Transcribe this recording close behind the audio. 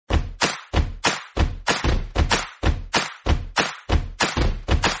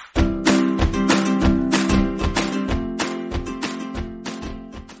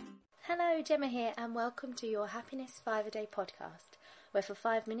Hello, Gemma here, and welcome to your Happiness 5-A-Day podcast, where for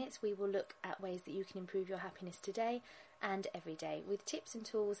 5 minutes we will look at ways that you can improve your happiness today and every day, with tips and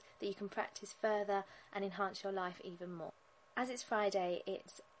tools that you can practice further and enhance your life even more. As it's Friday,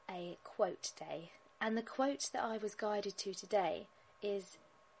 it's a quote day, and the quote that I was guided to today is,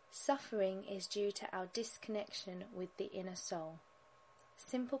 "Suffering is due to our disconnection with the inner soul."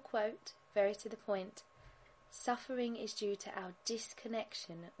 Simple quote, very to the point. Suffering is due to our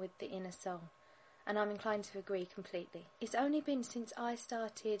disconnection with the inner soul. And I'm inclined to agree completely. It's only been since I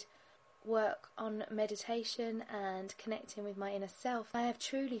started work on meditation and connecting with my inner self, I have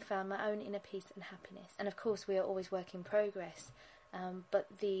truly found my own inner peace and happiness. And of course, we are always work in progress.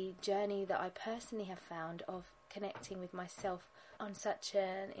 But the journey that I personally have found of connecting with myself on such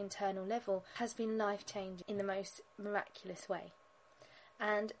an internal level has been life-changing in the most miraculous way.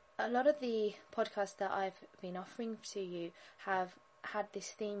 And a lot of the podcasts that I've been offering to you have had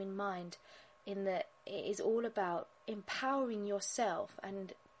this theme in mind, in that it is all about empowering yourself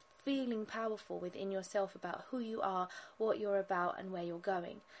and feeling powerful within yourself about who you are, what you're about, and where you're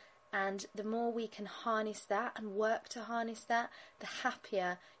going. And the more we can harness that and work to harness that, the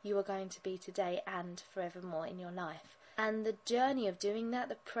happier you are going to be today and forevermore in your life. And the journey of doing that,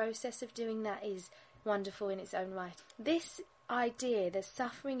 the process of doing that, is wonderful in its own right. This idea that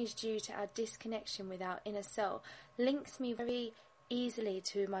suffering is due to our disconnection with our inner soul links me very easily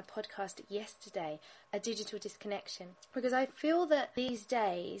to my podcast yesterday, A Digital Disconnection, because I feel that these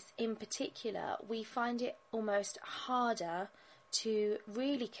days in particular we find it almost harder to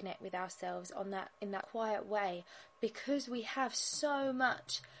really connect with ourselves in that quiet way, because we have so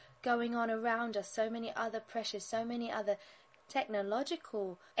much going on around us, so many other pressures, so many other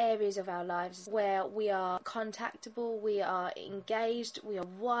technological areas of our lives where we are contactable, we are engaged, we are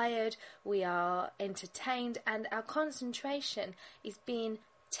wired, we are entertained, and our concentration is being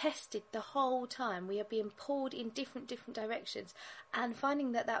tested the whole time. We are being pulled in different directions, and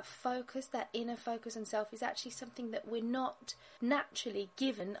finding that focus, that inner focus on self, is actually something that we're not naturally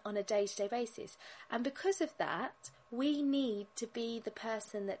given on a day-to-day basis. And because of that, we need to be the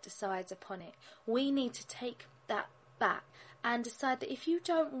person that decides upon it. We need to take that back and decide that if you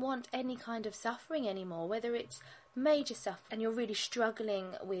don't want any kind of suffering anymore, whether it's major suffering and you're really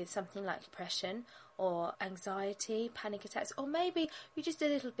struggling with something like depression or anxiety, panic attacks, or maybe you're just a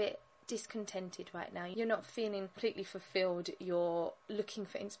little bit discontented right now, you're not feeling completely fulfilled, you're looking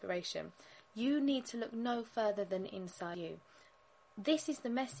for inspiration, you need to look no further than inside you. This is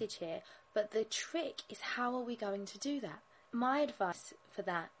the message here, but the trick is, how are we going to do that? My advice for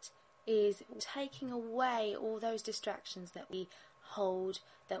that is taking away all those distractions that we hold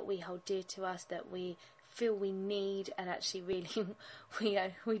dear to us, that we feel we need, and actually really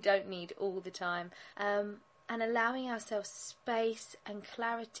we don't need all the time, and allowing ourselves space and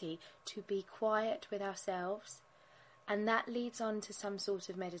clarity to be quiet with ourselves. And that leads on to some sort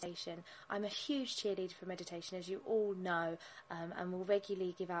of meditation. I'm a huge cheerleader for meditation, as you all know, and will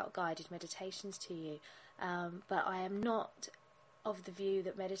regularly give out guided meditations to you, but I am not of the view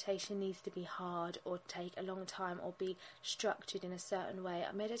that meditation needs to be hard or take a long time or be structured in a certain way.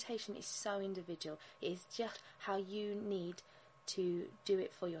 Meditation is so individual. It is just how you need to do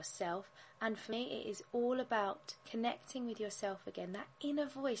it for yourself. And for me, it is all about connecting with yourself again, that inner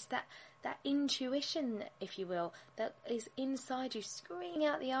voice, that intuition, if you will, that is inside you, screaming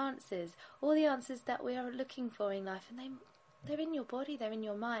out the answers, all the answers that we are looking for in life. And they're in your body, they're in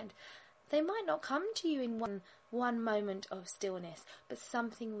your mind. They might not come to you in one moment of stillness, but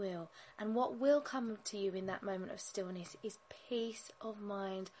something will. And what will come to you in that moment of stillness is peace of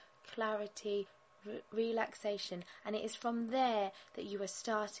mind, clarity, relaxation. And it is from there that you are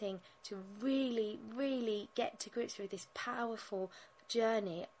starting to really, really get to grips with this powerful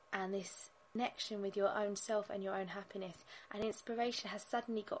journey and this connection with your own self and your own happiness. And inspiration has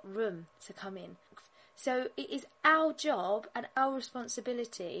suddenly got room to come in. So it is our job and our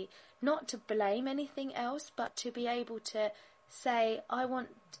responsibility not to blame anything else, but to be able to say, I want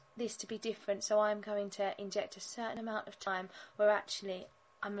this to be different, so I'm going to inject a certain amount of time where actually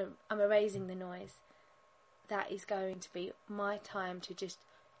I'm erasing the noise. That is going to be my time to just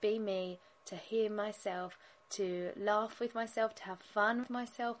be me, to hear myself, to laugh with myself, to have fun with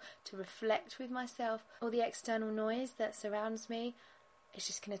myself, to reflect with myself. All the external noise that surrounds me is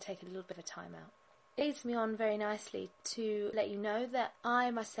just going to take a little bit of time out. It leads me on very nicely to let you know that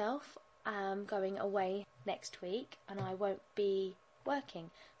I myself am going away next week and I won't be working.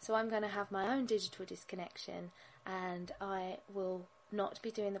 So I'm going to have my own digital disconnection, and I will not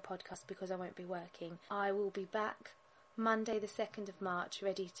be doing the podcast because I won't be working. I will be back Monday the 2nd of March,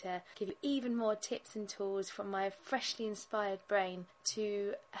 ready to give you even more tips and tools from my freshly inspired brain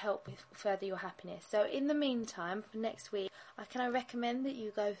to help with further your happiness. So in the meantime, for next week, I recommend that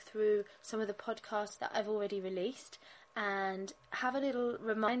you go through some of the podcasts that I've already released and have a little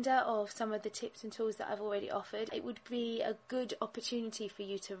reminder of some of the tips and tools that I've already offered. It would be a good opportunity for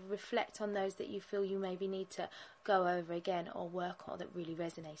you to reflect on those that you feel you maybe need to go over again or work on that really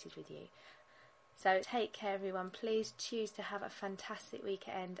resonated with you. So take care, everyone. Please choose to have a fantastic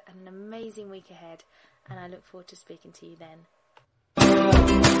weekend and an amazing week ahead, and I look forward to speaking to you then.